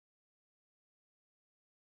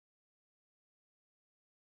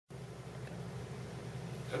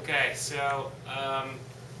Okay, so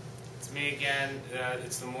it's me again.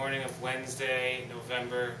 It's the morning of Wednesday,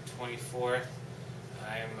 November 24th.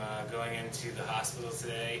 I'm going into the hospital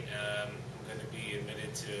today. I'm going to be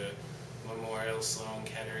admitted to Memorial Sloan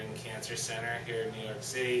Kettering Cancer Center here in New York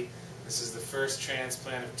City. This is the first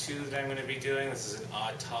transplant of 2 that I'm going to be doing. This is an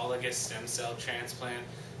autologous stem cell transplant,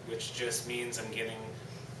 which just means I'm getting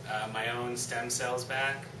my own stem cells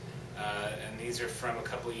back. And these are from a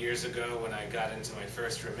couple years ago when I got into my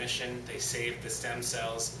first remission. They saved the stem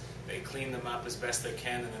cells, they cleaned them up as best they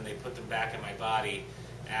can, and then they put them back in my body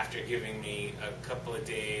after giving me a couple of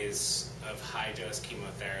days of high-dose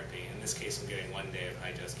chemotherapy. In this case, I'm getting 1 day of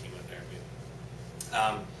high-dose chemotherapy.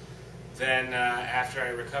 Then after I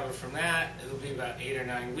recover from that, it'll be about 8 or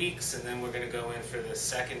 9 weeks, and then we're going to go in for the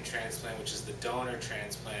second transplant, which is the donor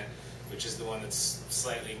transplant, which is the one that's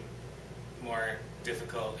slightly more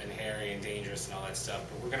difficult and hairy and dangerous and all that stuff.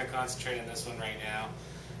 But we're going to concentrate on this one right now.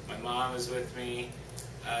 My mom is with me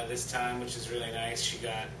this time, which is really nice. She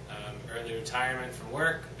got early retirement from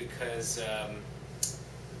work because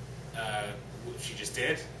she just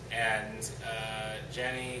did. And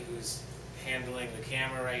Jenny, who's handling the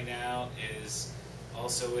camera right now, is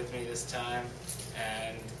also with me this time.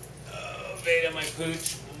 And Veda, my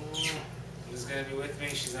pooch, is going to be with me.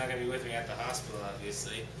 She's not going to be with me at the hospital,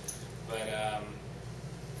 obviously. But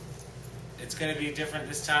it's going to be different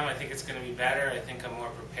this time. I think it's going to be better. I think I'm more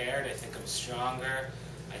prepared. I think I'm stronger.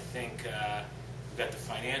 I think we've got the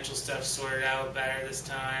financial stuff sorted out better this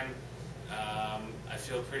time. I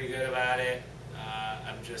feel pretty good about it.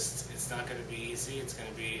 It's not going to be easy. It's going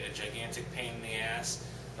to be a gigantic pain in the ass.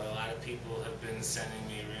 But a lot of people have been sending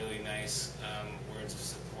me really nice words of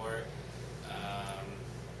support.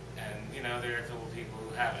 And, you know, there are a couple people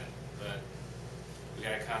who haven't. But we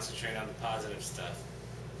got to concentrate on the positive stuff.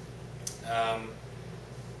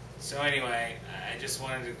 So anyway, I just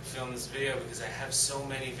wanted to film this video because I have so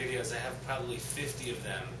many videos. I have probably 50 of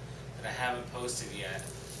them that I haven't posted yet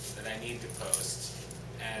that I need to post.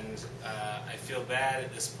 And I feel bad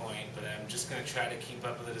at this point, but I'm just going to try to keep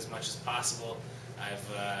up with it as much as possible.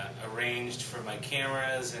 I've arranged for my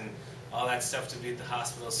cameras and all that stuff to be at the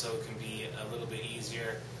hospital so it can be a little bit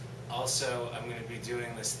easier. Also, I'm going to be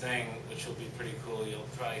doing this thing, which will be pretty cool. You'll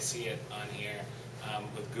probably see it on here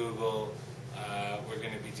with Google. We're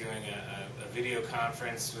going to be doing a video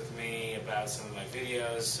conference with me about some of my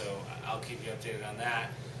videos, so I'll keep you updated on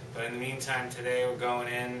that. But in the meantime, today we're going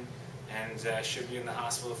in and should be in the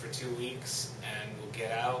hospital for 2 weeks, and we'll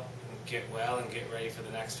get out and get well and get ready for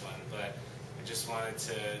the next one. But I just wanted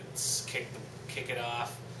to kick it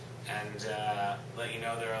off and let you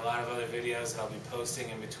know there are a lot of other videos that I'll be posting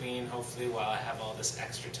in between, hopefully, while I have all this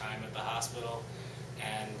extra time at the hospital.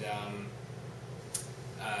 And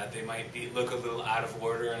they might look a little out of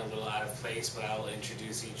order and a little out of place, but I will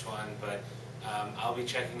introduce each one. But I'll be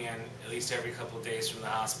checking in at least every couple of days from the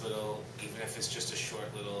hospital, even if it's just a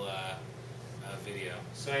short little video.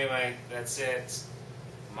 So anyway, that's it.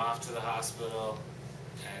 I'm off to the hospital,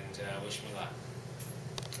 and wish me luck.